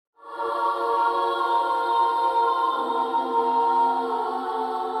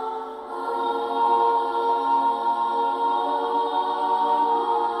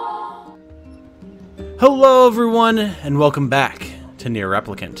Hello everyone, and welcome back to NieR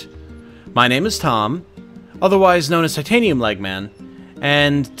Replicant. My name is Tom, otherwise known as Titanium Legman,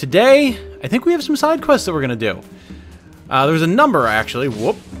 and today, I think we have some side quests that we're gonna do. There's a number, actually.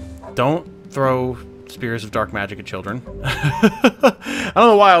 Whoop. Don't throw spears of dark magic at children. I don't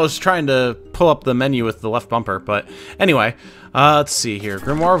know why I was trying to pull up the menu with the left bumper, but anyway, let's see here.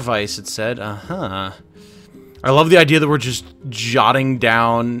 Grimoire Vice, it said. I love the idea that we're just jotting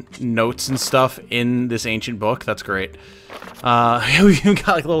down notes and stuff in this ancient book. That's great. We've even got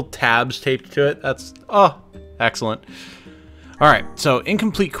like little tabs taped to it. That's, oh, excellent. Alright, so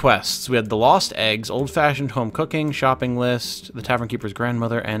incomplete quests. We had the Lost Eggs, Old-Fashioned Home Cooking, Shopping List, the Tavern Keeper's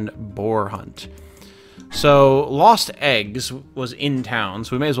Grandmother, and Boar Hunt. So, Lost Eggs was in town,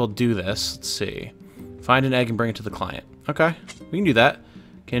 so we may as well do this. Let's see. Find an egg and bring it to the client. Okay, we can do that.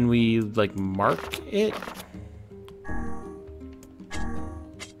 Can we, like, mark it?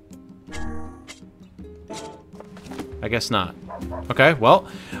 I guess not. Okay, well,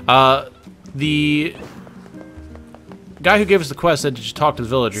 the guy who gave us the quest said to just talk to the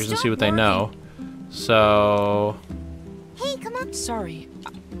villagers and see what they know. So, hey, come on. Sorry.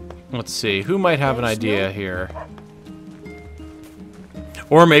 Let's see. Who might have an idea here?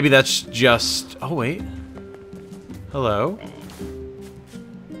 Or maybe that's just... Oh, wait. Hello?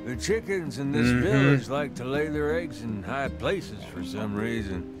 The chickens in this village like to lay their eggs in high places for some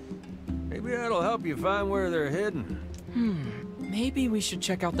reason. Maybe that'll help you find where they're hidden. Maybe we should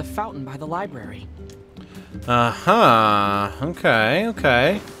check out the fountain by the library. Uh-huh. Okay,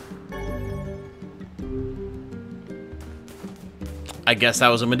 okay. I guess that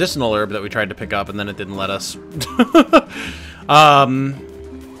was a medicinal herb that we tried to pick up and then it didn't let us.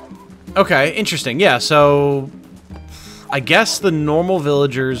 Okay, interesting. Yeah, so I guess the normal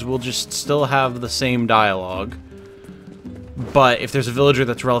villagers will just still have the same dialogue. But if there's a villager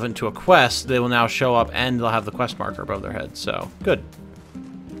that's relevant to a quest, they will now show up and they'll have the quest marker above their head. So, good.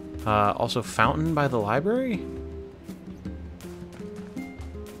 Also, fountain by the library?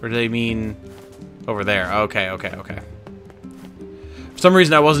 Or do they mean over there? Okay, okay, okay. For some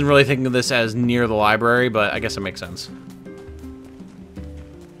reason, I wasn't really thinking of this as near the library, but I guess it makes sense.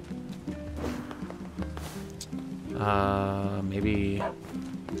 Maybe...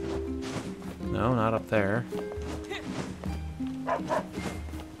 No, not up there.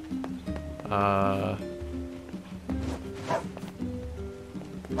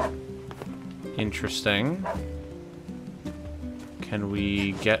 Interesting. Can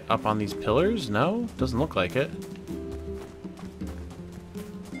we get up on these pillars? No? Doesn't look like it.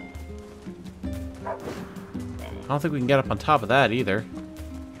 I don't think we can get up on top of that either.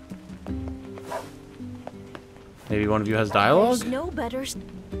 Maybe one of you has dialogue? There's no better...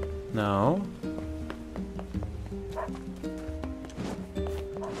 No.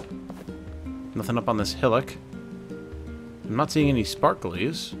 Nothing up on this hillock. I'm not seeing any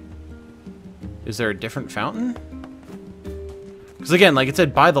sparklies. Is there a different fountain? Because again, like it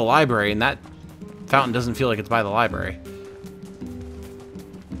said, by the library, and that fountain doesn't feel like it's by the library.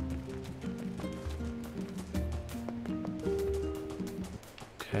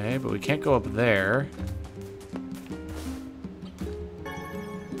 Okay, but we can't go up there.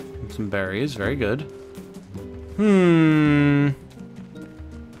 And some berries, very good.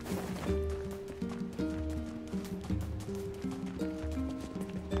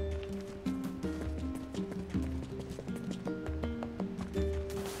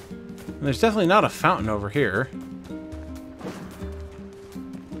 There's definitely not a fountain over here.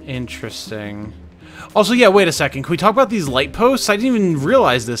 Interesting. Also, yeah, wait a second. Can we talk about these light posts? I didn't even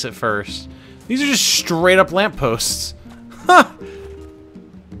realize this at first. These are just straight up lamp posts. Huh.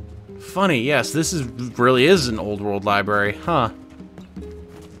 Funny, yes, this is really is an old world library. Huh.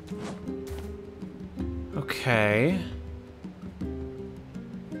 Okay.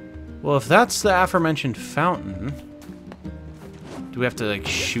 Well, if that's the aforementioned fountain... Do we have to, like,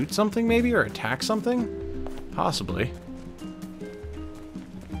 shoot something, maybe? Or attack something? Possibly.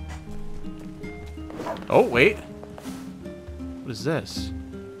 Oh, wait. What is this?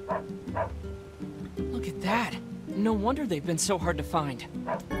 Look at that. No wonder they've been so hard to find.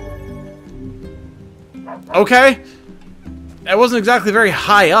 Okay. That wasn't exactly very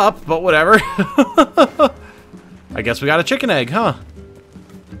high up, but whatever. I guess we got a chicken egg, huh?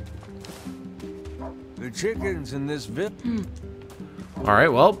 The chickens in this village...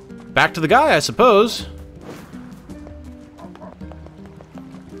 Alright, well, back to the guy, I suppose.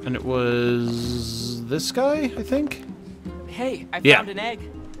 And it was... this guy, I think? Hey, I found an egg.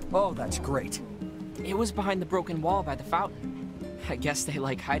 Oh, that's great. It was behind the broken wall by the fountain. I guess they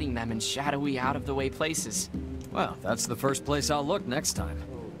like hiding them in shadowy, out-of-the-way places. Well, that's the first place I'll look next time.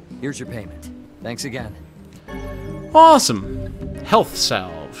 Here's your payment. Thanks again. Awesome. Health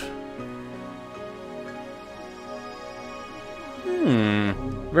salve.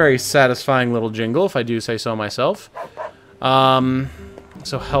 Very satisfying little jingle, if I do say so myself.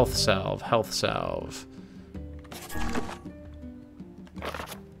 So health salve, health salve.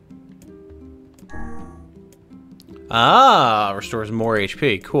 Ah, restores more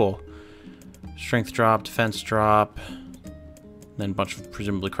HP. Cool. Strength drop, defense drop. Then a bunch of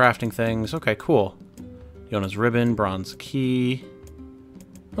presumably crafting things. Okay, cool. Yona's ribbon, bronze key.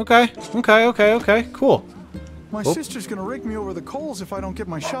 Okay, cool. My sister's gonna rake me over the coals if I don't get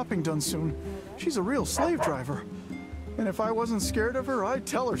my shopping done soon. She's a real slave driver. And if I wasn't scared of her, I'd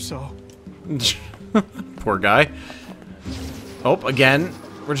tell her so. Poor guy. Oh, again,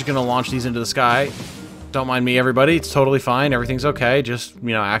 we're just gonna launch these into the sky. Don't mind me, everybody. It's totally fine. Everything's okay. Just, you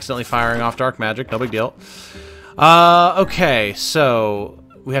know, accidentally firing off dark magic. No big deal. Okay, so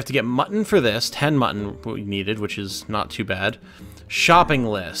we have to get mutton for this. 10 mutton we needed, which is not too bad. Shopping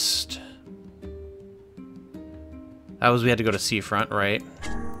list. That was we had to go to Seafront, right?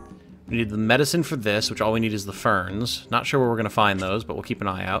 We need the medicine for this, which all we need is the ferns. Not sure where we're going to find those, but we'll keep an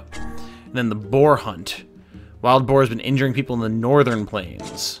eye out. And then the boar hunt. Wild boar has been injuring people in the northern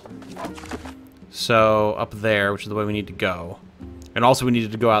plains. So, up there, which is the way we need to go. And also we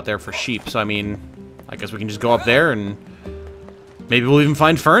needed to go out there for sheep, so I mean, I guess we can just go up there and maybe we'll even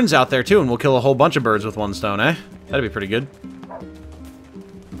find ferns out there too, and we'll kill a whole bunch of birds with one stone, eh? That'd be pretty good.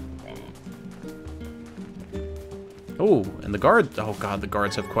 Oh, and the guard, oh god, the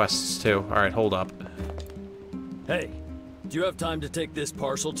guards have quests too. Alright, hold up. Hey, do you have time to take this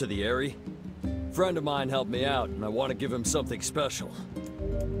parcel to the Eyrie? A friend of mine helped me out, and I want to give him something special.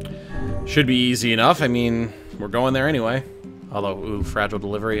 Should be easy enough. I mean, we're going there anyway. Although, ooh, fragile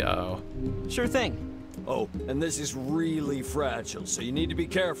delivery, uh-oh. Sure thing. Oh, and this is really fragile, so you need to be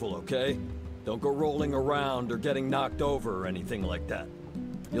careful, okay? Don't go rolling around or getting knocked over or anything like that.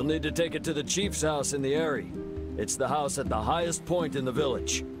 You'll need to take it to the chief's house in the Eyrie. It's the house at the highest point in the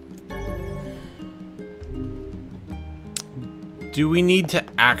village. Do we need to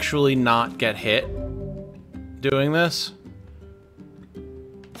actually not get hit doing this?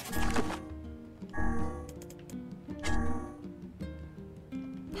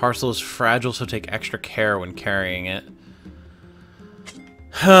 Parcel is fragile, so take extra care when carrying it.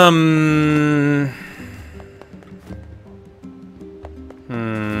 I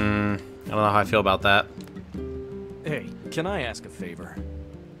don't know how I feel about that. Hey, can I ask a favor?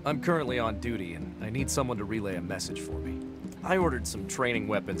 I'm currently on duty, and I need someone to relay a message for me. I ordered some training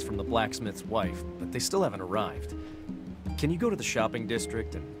weapons from the blacksmith's wife, but they still haven't arrived. Can you go to the shopping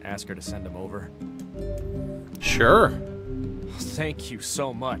district and ask her to send them over? Sure. Thank you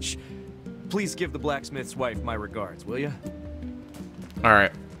so much. Please give the blacksmith's wife my regards, will you?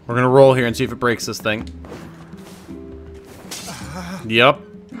 Alright, we're gonna roll here and see if it breaks this thing. Yep.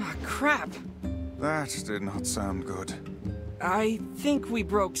 Ah, crap. That did not sound good. I think we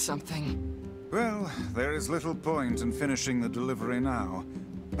broke something. Well, there is little point in finishing the delivery now.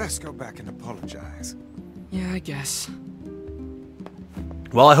 Best go back and apologize. Yeah, I guess.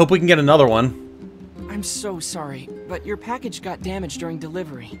 Well, I hope we can get another one. I'm so sorry, but your package got damaged during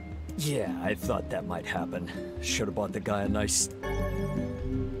delivery. Yeah, I thought that might happen. Should have bought the guy a nice...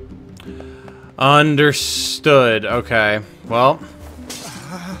 Understood. Okay. Well.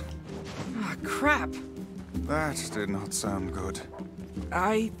 Ah, crap. That did not sound good.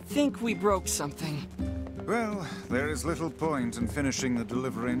 I think we broke something. Well, there is little point in finishing the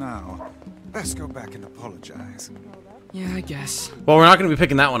delivery now. Best go back and apologize. Yeah, I guess. Well, we're not going to be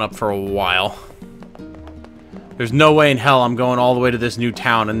picking that one up for a while. There's no way in hell I'm going all the way to this new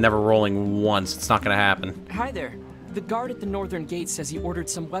town and never rolling once. It's not going to happen. Hi there. The guard at the northern gate says he ordered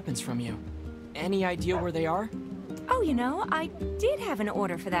some weapons from you. Any idea where they are? Oh, you know, I did have an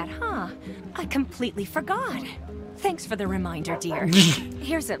order for that, huh? I completely forgot. Thanks for the reminder, dear.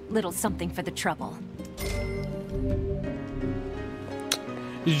 Here's a little something for the trouble.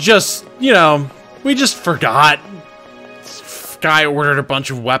 Just, you know, we just forgot. Guy ordered a bunch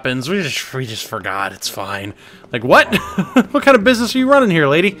of weapons. We just forgot. It's fine. Like, what? What kind of business are you running here,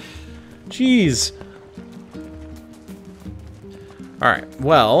 lady? Jeez. Alright,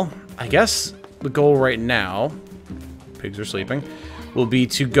 well, I guess the goal right now, pigs are sleeping, will be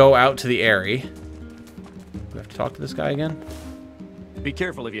to go out to the Eyrie. Do we have to talk to this guy again? Be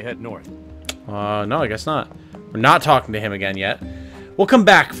careful if you head north. No, I guess not. We're not talking to him again yet. We'll come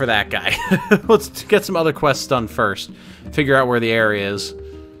back for that guy. Let's get some other quests done first. Figure out where the area is.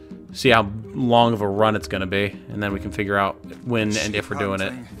 See how long of a run it's going to be. And then we can figure out when and if we're doing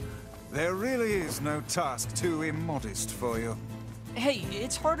it. There really is no task too immodest for you. Hey,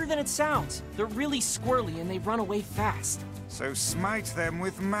 it's harder than it sounds. They're really squirrely and they run away fast. So smite them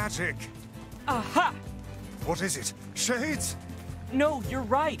with magic. Aha! What is it? Shades? No, you're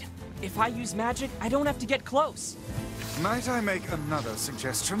right. If I use magic, I don't have to get close. Might I make another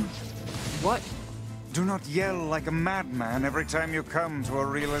suggestion? What? Do not yell like a madman every time you come to a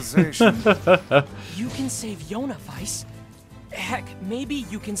realization. You can save Yona, Weiss. Heck, maybe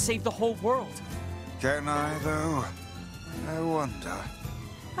you can save the whole world. Can I, though? I wonder.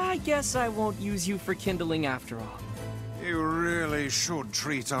 I guess I won't use you for kindling after all. You really should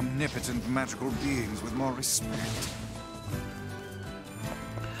treat omnipotent magical beings with more respect.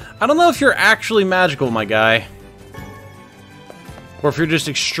 I don't know if you're actually magical, my guy. Or if you're just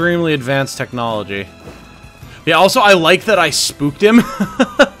extremely advanced technology. Yeah, also, I like that I spooked him.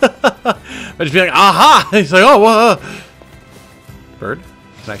 I just be like, aha! He's like, oh, whoa. Bird?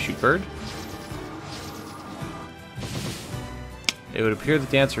 Can I shoot bird? It would appear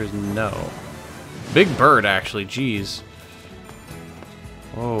that the answer is no. Big bird, actually. Jeez.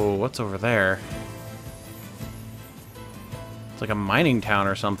 Whoa, what's over there? It's like a mining town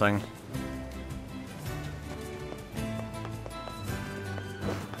or something.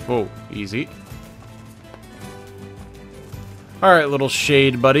 Whoa, easy. Alright, little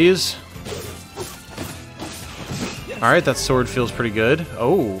shade buddies. Alright, that sword feels pretty good.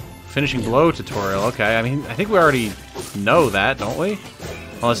 Oh, finishing blow tutorial. Okay, I mean, I think we already know that, don't we?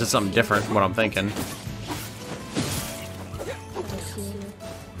 Unless it's something different from what I'm thinking.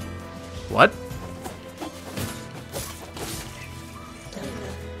 What?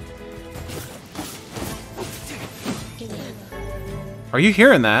 Are you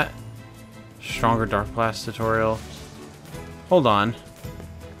hearing that? Stronger Dark Blast tutorial. Hold on.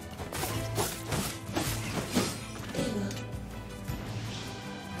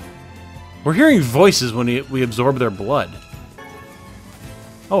 We're hearing voices when we absorb their blood.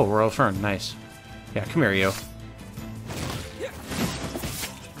 Oh, Royal Fern, nice. Yeah, come here, you.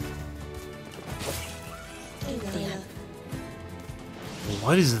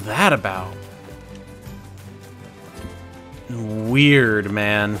 What is that about? Weird,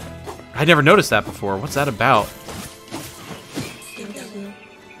 man. I never noticed that before. What's that about?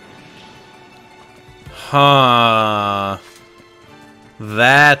 Huh.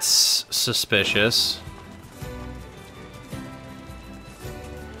 That's suspicious.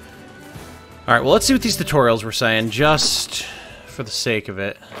 Alright, well, let's see what these tutorials were saying, just for the sake of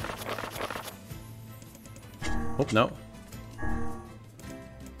it. Oh, no.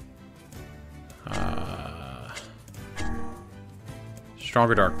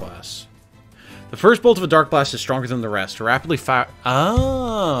 Stronger Dark Blast. The first bolt of a Dark Blast is stronger than the rest. Rapidly fire...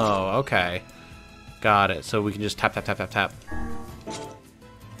 Oh, okay. Got it. So we can just tap, tap, tap, tap, tap.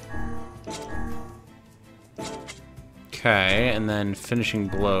 Okay, and then finishing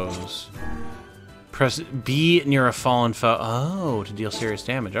blows. Press B near a fallen foe. Oh, to deal serious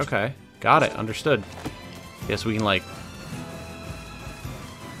damage. Okay. Got it. Understood. Yes, we can, like...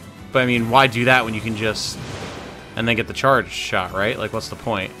 But, I mean, why do that when you can just... And then get the charge shot, right? Like, what's the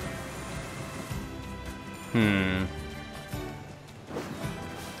point? Can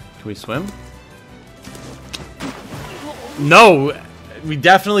we swim? No! We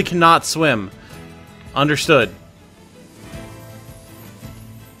definitely cannot swim. Understood.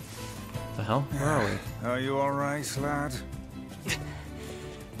 What the hell? Where are we? Are you alright, lad?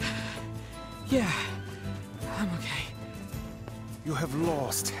 Yeah, I'm okay. You have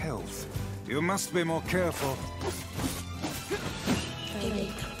lost health. You must be more careful.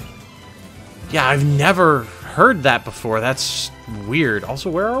 Yeah, I've never heard that before. That's weird. Also,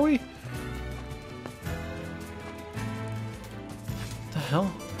 where are we? What the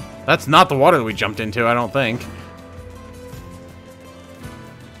hell? That's not the water that we jumped into, I don't think.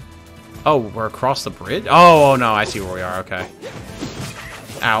 Oh, we're across the bridge? Oh, no, I see where we are. Okay.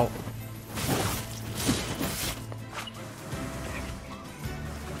 Ow.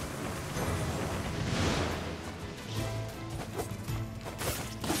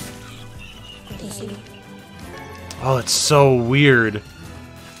 Oh, it's so weird.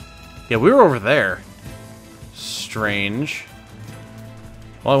 Yeah, we were over there. Strange.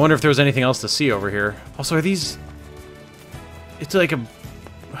 Well, I wonder if there was anything else to see over here. Also, are these... It's like a...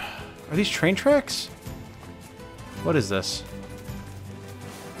 Are these train tracks? What is this?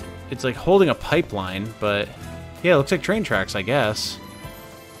 It's like holding a pipeline, but... Yeah, it looks like train tracks, I guess.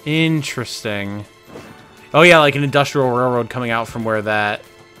 Interesting. Oh yeah, like an industrial railroad coming out from where that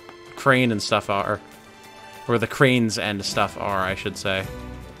crane and stuff are. Where the cranes and stuff are, I should say.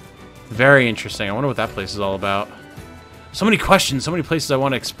 Very interesting. I wonder what that place is all about. So many questions, so many places I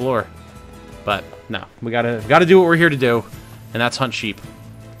want to explore. But no, we gotta do what we're here to do. And that's hunt sheep.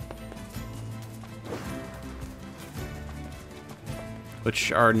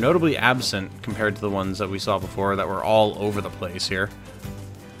 Which are notably absent compared to the ones that we saw before that were all over the place here.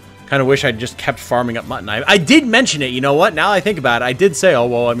 Kind of wish I'd just kept farming up mutton. I did mention it, you know what? Now I think about it, I did say, oh,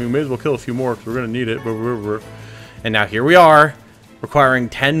 well, I mean, we may as well kill a few more because we're going to need it. And now here we are, requiring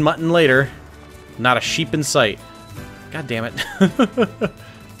 10 mutton later. Not a sheep in sight. God damn it.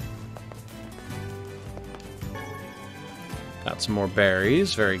 Got some more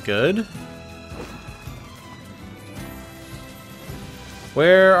berries. Very good.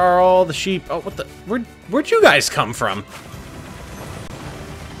 Where are all the sheep? Oh, what the? Where'd you guys come from?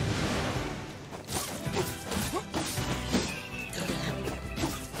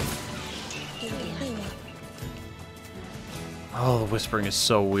 Oh, the whispering is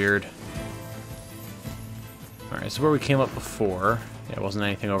so weird. Alright, so where we came up before. Yeah, it wasn't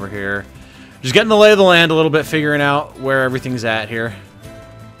anything over here. Just getting the lay of the land a little bit, figuring out where everything's at here.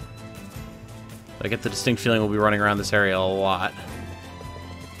 I get the distinct feeling we'll be running around this area a lot.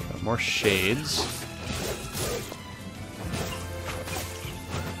 Got more shades.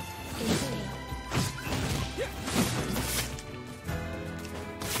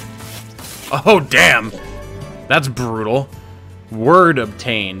 Oh, damn! That's brutal. Word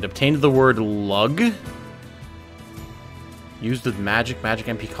obtained. Obtained the word lug. Used with magic. Magic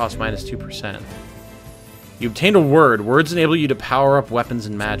MP cost minus 2%. You obtained a word. Words enable you to power up weapons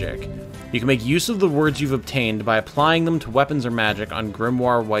and magic. You can make use of the words you've obtained by applying them to weapons or magic on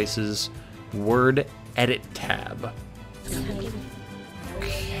Grimoire Weiss's Word Edit tab.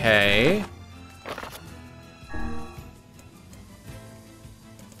 Okay.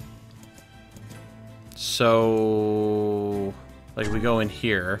 So, like, we go in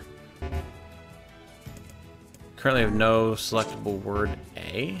here. Currently have no selectable word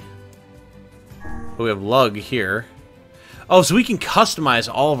A. But we have lug here. Oh, so we can customize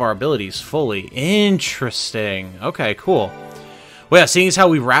all of our abilities fully. Interesting. Okay, cool. Well, yeah, seeing as how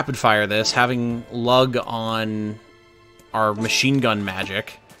we rapid fire this, having lug on our machine gun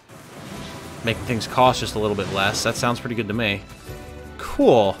magic, making things cost just a little bit less, that sounds pretty good to me.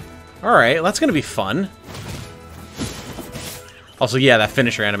 Cool. Alright, that's gonna be fun. Also, yeah, that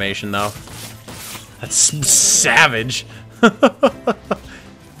finisher animation, though. That's savage. I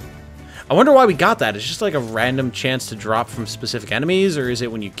wonder why we got that. It's just like a random chance to drop from specific enemies, or is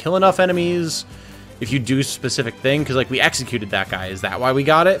it when you kill enough enemies? If you do a specific thing? Because, like, we executed that guy. Is that why we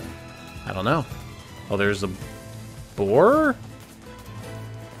got it? I don't know. Oh, there's a boar?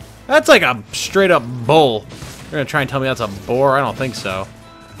 That's like a straight-up bull. You're gonna try and tell me that's a boar? I don't think so.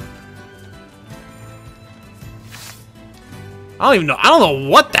 I don't even know. I don't know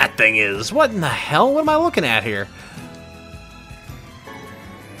what that thing is. What in the hell? What am I looking at here?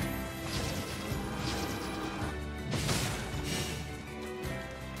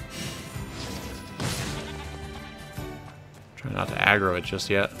 Try not to aggro it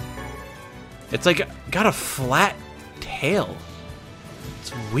just yet. It's like got a flat tail.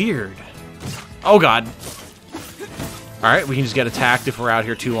 It's weird. Oh god. Alright, we can just get attacked if we're out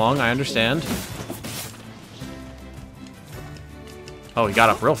here too long. I understand. Oh, he got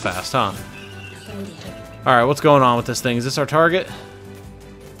up real fast, huh? Alright, what's going on with this thing? Is this our target?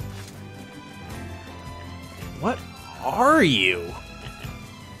 What are you?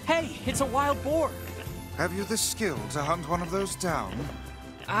 Hey, it's a wild boar. Have you the skill to hunt one of those down?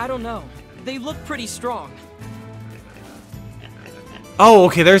 I don't know. They look pretty strong. Oh,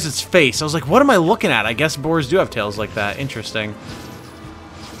 okay, there's its face. I was like, what am I looking at? I guess boars do have tails like that. Interesting.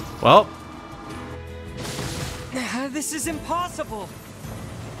 Well. This is impossible.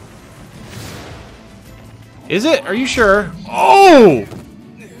 Is it? Are you sure? Oh!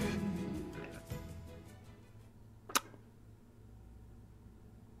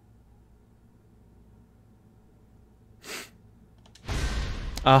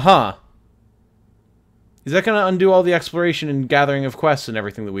 Uh-huh. Is that going to undo all the exploration and gathering of quests and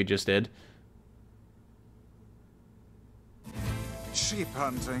everything that we just did? Sheep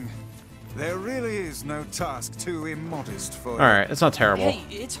hunting. There really is no task too immodest for you. Alright, that's not terrible. Hey,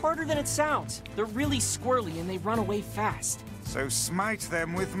 it's harder than it sounds. They're really squirrely and they run away fast. So smite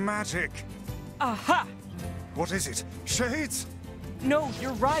them with magic. Aha! What is it? Shades? No,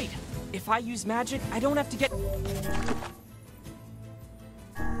 you're right. If I use magic, I don't have to get...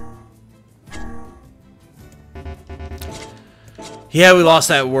 Yeah, we lost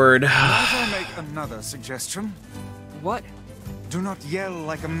that word. Might I make another suggestion? What? Do not yell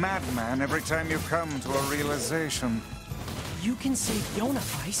like a madman every time you come to a realization. You can save Yona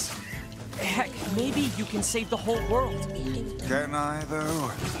Weiss. Heck, maybe you can save the whole world. Can I,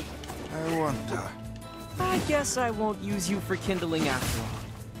 though? I wonder. I guess I won't use you for kindling after all.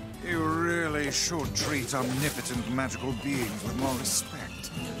 You really should treat omnipotent magical beings with more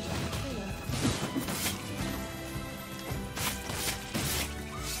respect.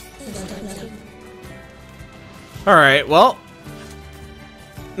 Alright, well,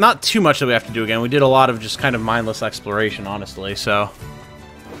 not too much that we have to do again. We did a lot of just kind of mindless exploration, honestly, so...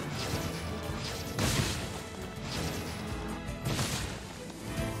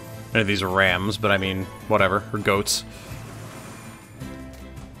 Many of these are rams, but I mean, whatever, or goats.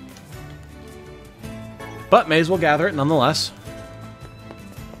 But may as well gather it nonetheless.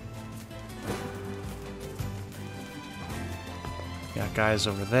 Got guys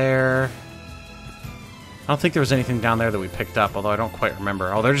over there. I don't think there was anything down there that we picked up, although I don't quite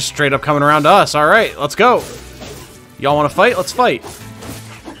remember. Oh, they're just straight up coming around to us. All right, let's go. Y'all want to fight? Let's fight.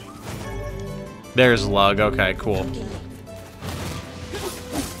 There's Lug. Okay, cool.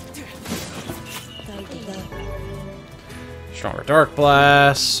 Stronger Dark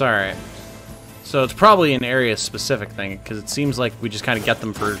Blasts. All right. So it's probably an area-specific thing, because it seems like we just kind of get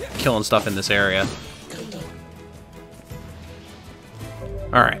them for killing stuff in this area.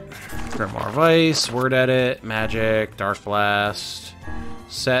 Alright. Grimoire of Ice, Word Edit, Magic, Dark Blast,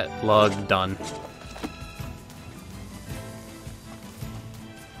 Set, Lug, done.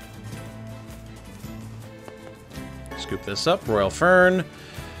 Scoop this up, Royal Fern.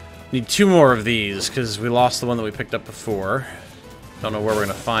 Need 2 more of these, because we lost the one that we picked up before. Don't know where we're going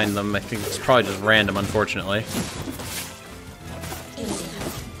to find them. I think it's probably just random, unfortunately.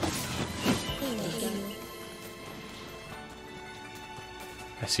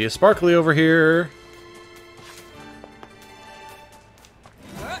 I see a sparkly over here.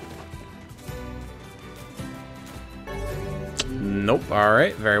 Nope.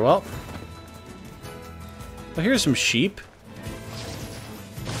 Alright, very well. Well, here's some sheep.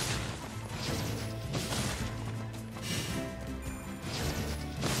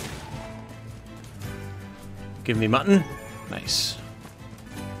 Give me mutton. Nice.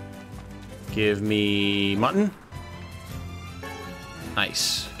 Give me mutton.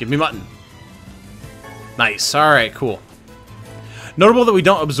 Nice. Give me mutton. Nice. Alright, cool. Notable that we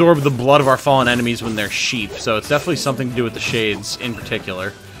don't absorb the blood of our fallen enemies when they're sheep, so it's definitely something to do with the shades in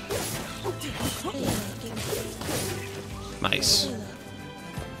particular. Nice.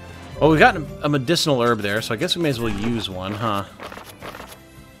 Well, we got a medicinal herb there, so I guess we may as well use one, huh?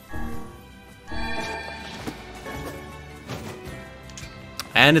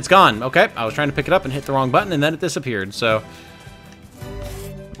 And it's gone. Okay, I was trying to pick it up and hit the wrong button, and then it disappeared, so...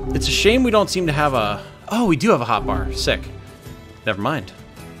 It's a shame we don't seem to have a... Oh, we do have a hotbar. Sick. Never mind.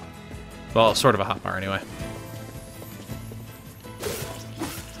 Well, sort of a hotbar, anyway.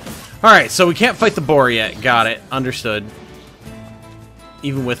 Alright, so we can't fight the boar yet. Got it. Understood.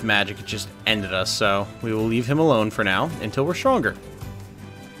 Even with magic, it just ended us, so we will leave him alone for now until we're stronger.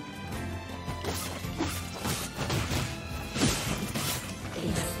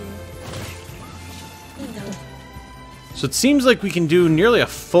 So it seems like we can do nearly a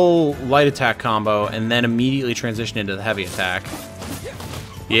full light attack combo and then immediately transition into the heavy attack.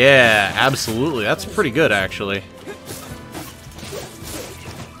 Yeah, absolutely. That's pretty good, actually.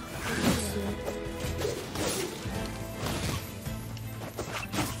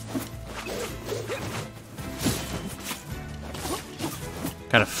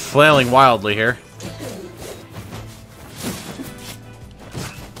 Kind of flailing wildly here.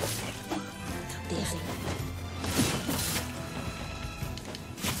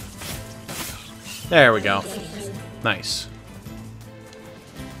 There we go. Nice.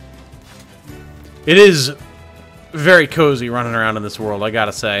 It is very cozy running around in this world, I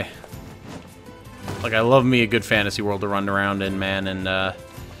gotta say. Like, I love me a good fantasy world to run around in, man, and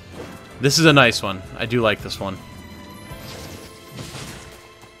this is a nice one. I do like this one.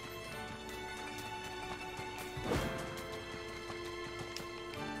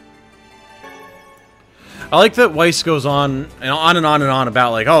 I like that Weiss goes on and on and on and on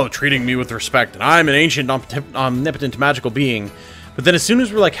about, like, oh, treating me with respect, and I'm an ancient, omnipotent magical being. But then as soon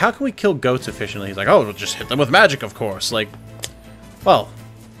as we're like, how can we kill goats efficiently? He's like, oh, we'll just hit them with magic, of course. Like, well,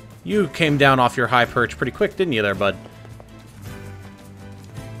 you came down off your high perch pretty quick, didn't you there, bud?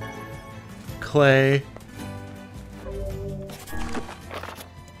 Clay.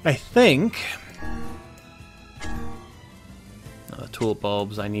 I think... tulip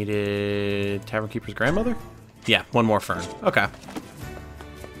bulbs. I needed Tavern Keeper's grandmother? Yeah, one more fern. Okay.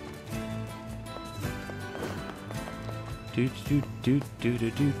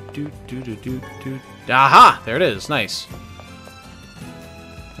 Aha! There it is. Nice.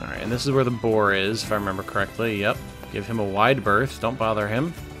 Alright, and this is where the boar is, if I remember correctly. Yep. Give him a wide berth. Don't bother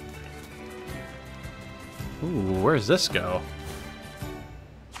him. Ooh, where does this go?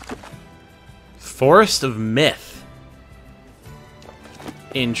 Forest of Myth.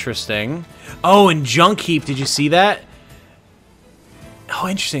 Interesting. Oh, and Junk Heap, did you see that? Oh,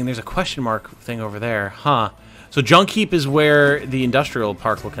 interesting. There's a question mark thing over there. Huh. So Junk Heap is where the industrial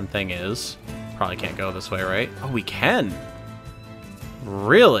park looking thing is. Probably can't go this way, right? Oh, we can.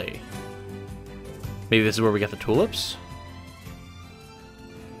 Really? Maybe this is where we get the tulips?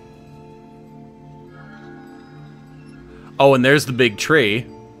 Oh, and there's the big tree.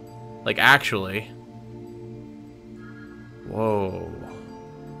 Like, actually. Whoa.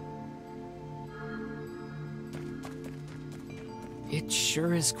 It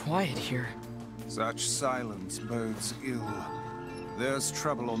sure is quiet here. Such silence bodes ill. There's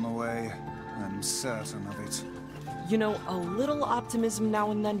trouble on the way. I'm certain of it. You know, a little optimism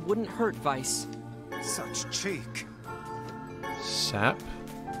now and then wouldn't hurt, Vice. Such cheek. Sap.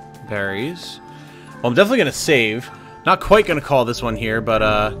 Berries. Well, I'm definitely going to save. Not quite going to call this one here, but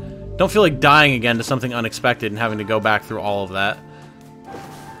don't feel like dying again to something unexpected and having to go back through all of that.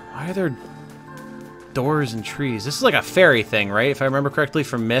 Why are there doors and trees? This is like a fairy thing, right? If I remember correctly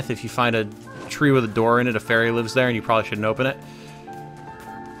from Myth, if you find a tree with a door in it, a fairy lives there, and you probably shouldn't open it.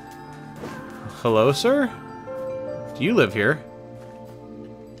 Hello, sir? Do you live here?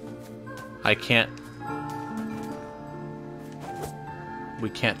 I can't... We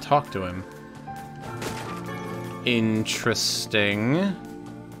can't talk to him. Interesting. Are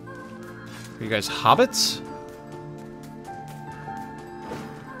you guys hobbits?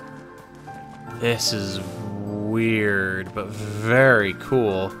 This is weird, but very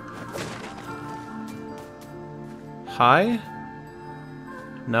cool. Hi?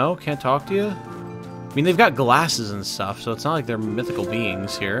 No? Can't talk to you? I mean, they've got glasses and stuff, so it's not like they're mythical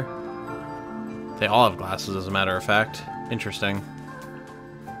beings here. They all have glasses, as a matter of fact. Interesting.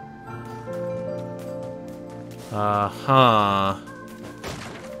 Uh-huh.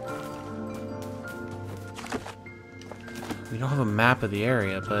 We don't have a map of the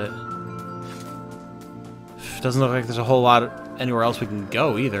area, but... It doesn't look like there's a whole lot anywhere else we can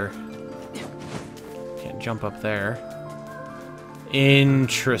go, either. Can't jump up there.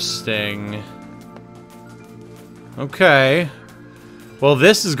 Interesting. Okay. Well,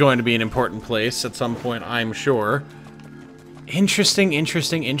 this is going to be an important place at some point, I'm sure. Interesting,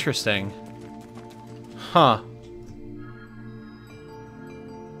 interesting, interesting. Huh.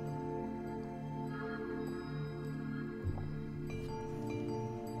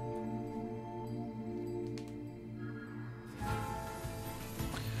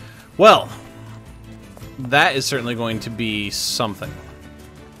 Well, that is certainly going to be something.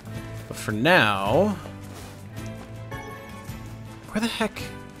 But for now... Where the heck...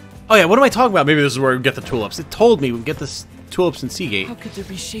 Oh yeah, what am I talking about? Maybe this is where we get the tulips. It told me we'd get the tulips in Seagate. How could there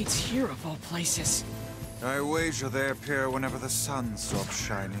be shades here of all places? I wager they appear whenever the sun stops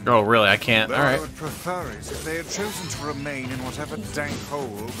shining. Oh, really? I can't? Though Alright. I would prefer it if they had chosen to remain in whatever dank hole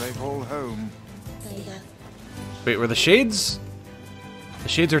they call home. Wait, were the shades? The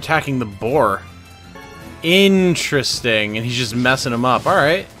shades are attacking the boar. Interesting. And he's just messing them up.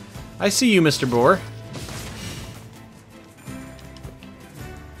 Alright. I see you, Mr. Boar.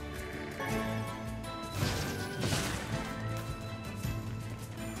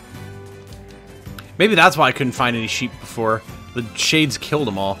 Maybe that's why I couldn't find any sheep before. The shades killed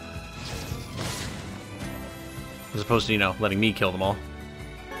them all. As opposed to, you know, letting me kill them all.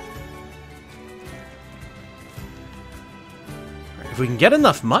 If we can get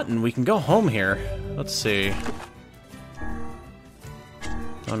enough mutton, we can go home here. Let's see.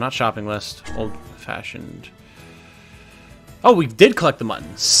 Oh, not shopping list. Old-fashioned. Oh, we did collect the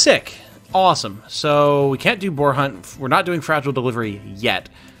mutton. Sick. Awesome. So, we can't do boar hunt. We're not doing fragile delivery yet.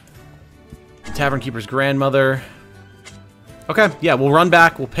 Tavern Keeper's grandmother. Okay, yeah, we'll run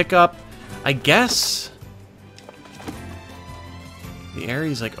back. We'll pick up, I guess... The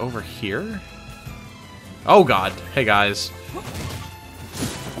area's, like, over here? Oh, God. Hey, guys.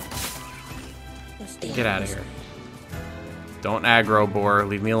 Get out of here. Don't aggro, boar.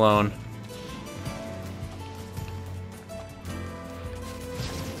 Leave me alone.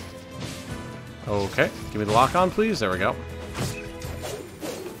 Okay. Give me the lock on, please. There we go.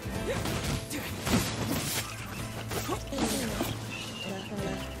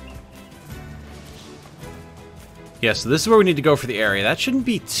 Yeah, so this is where we need to go for the area. That shouldn't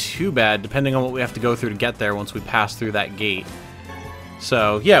be too bad, depending on what we have to go through to get there once we pass through that gate.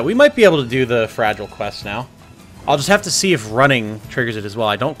 So, yeah, we might be able to do the Fragile quest now. I'll just have to see if running triggers it as well.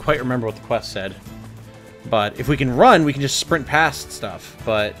 I don't quite remember what the quest said. But if we can run, we can just sprint past stuff.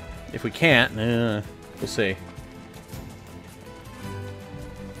 But if we can't, we'll see.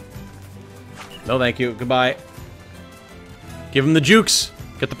 No, thank you. Goodbye. Give him the jukes.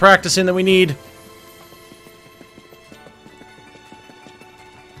 Get the practice in that we need.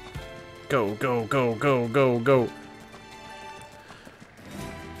 Go, go, go, go, go, go.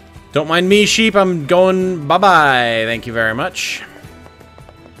 Don't mind me, sheep. I'm going bye-bye. Thank you very much.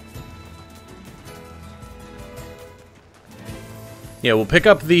 Yeah, we'll pick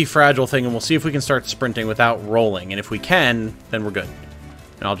up the fragile thing and we'll see if we can start sprinting without rolling. And if we can, then we're good.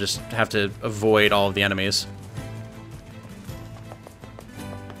 And I'll just have to avoid all of the enemies.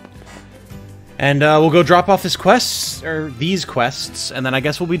 And we'll go drop off this quest, or these quests, and then I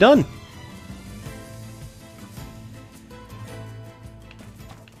guess we'll be done.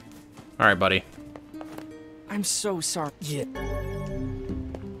 Alright, buddy. I'm so sorry. Yeah.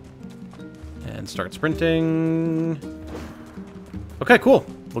 And start sprinting. Okay, cool.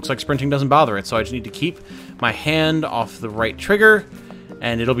 Looks like sprinting doesn't bother it, so I just need to keep my hand off the right trigger,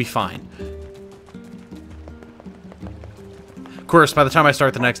 and it'll be fine. Of course, by the time I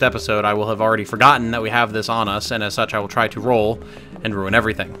start the next episode, I will have already forgotten that we have this on us, and as such, I will try to roll and ruin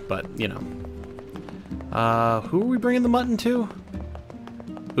everything. But, you know. Who are we bringing the mutton to?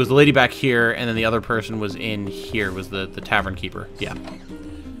 It was the lady back here, and then the other person was in here, was the tavern keeper. Yeah.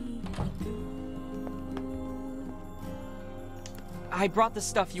 I brought the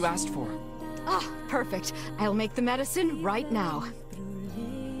stuff you asked for. Ah, perfect. I'll make the medicine right now.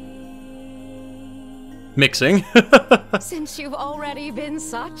 Mixing. Since you've already been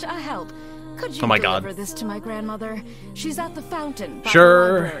such a help, could you Oh my deliver God. this to my grandmother? She's at the fountain by the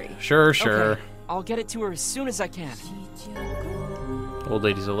Sure, library. sure. Okay, I'll get it to her as soon as I can. Old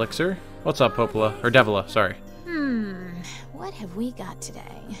lady's elixir. What's up, Popola? Or Devila, sorry. What have we got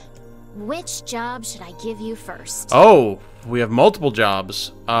today? Which job should I give you first? Oh, we have multiple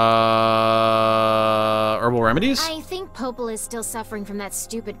jobs. Herbal remedies? I think Popol is still suffering from that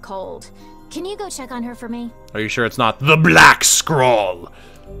stupid cold. Can you go check on her for me? Are you sure it's not the Black Scroll?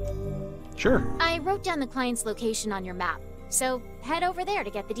 Sure. I wrote down the client's location on your map, so head over there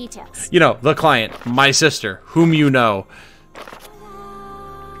to get the details. You know, the client, my sister, whom you know.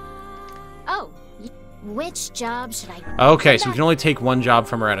 Oh, which job should I... Okay, so we can only take one job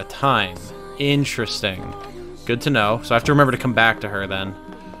from her at a time. Interesting. Good to know. So I have to remember to come back to her then.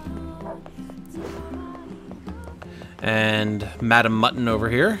 And Madam Mutton over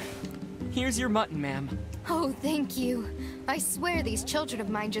here. Here's your mutton, ma'am. Oh, thank you. I swear these children of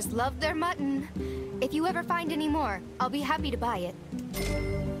mine just love their mutton. If you ever find any more, I'll be happy to buy it.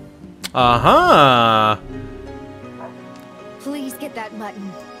 Uh-huh. Please get that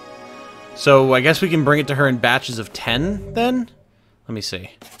mutton. So I guess we can bring it to her in batches of 10 then? Let me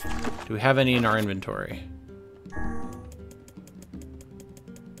see. Do we have any in our inventory?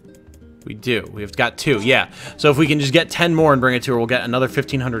 We do. We've got 2, yeah. So if we can just get 10 more and bring it to her, we'll get another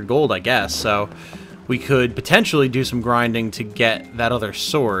 1,500 gold, I guess. So we could potentially do some grinding to get that other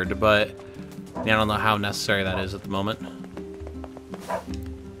sword, but I don't know how necessary that is at the moment.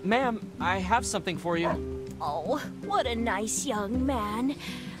 Ma'am, I have something for you. Oh, what a nice young man.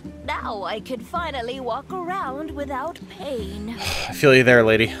 Now I could finally walk around without pain. I feel you there,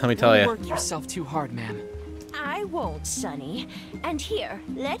 lady. Let me tell Don't you. work yourself too hard, ma'am. I won't, Sonny. And here,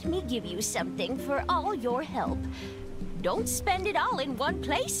 let me give you something for all your help. Don't spend it all in one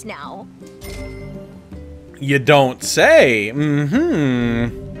place now. You don't say.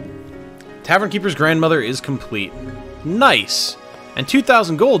 Tavern Keeper's grandmother is complete. Nice. And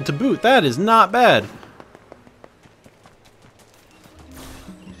 2,000 gold to boot. That is not bad.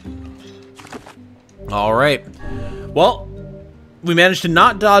 All right. Well, we managed to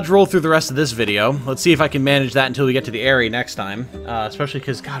not dodge roll through the rest of this video. Let's see if I can manage that until we get to the area next time. Especially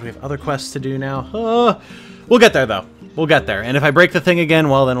because, God, we have other quests to do now. We'll get there, though. We'll get there. And if I break the thing again,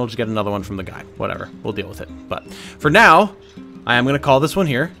 well, then we'll just get another one from the guy. Whatever. We'll deal with it. But for now, I am going to call this one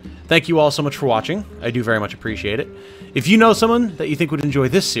here. Thank you all so much for watching. I do very much appreciate it. If you know someone that you think would enjoy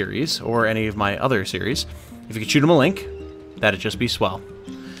this series, or any of my other series, if you could shoot them a link, that'd just be swell.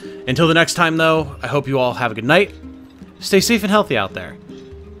 Until the next time, though, I hope you all have a good night. Stay safe and healthy out there.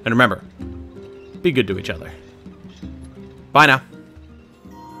 And remember, be good to each other. Bye now.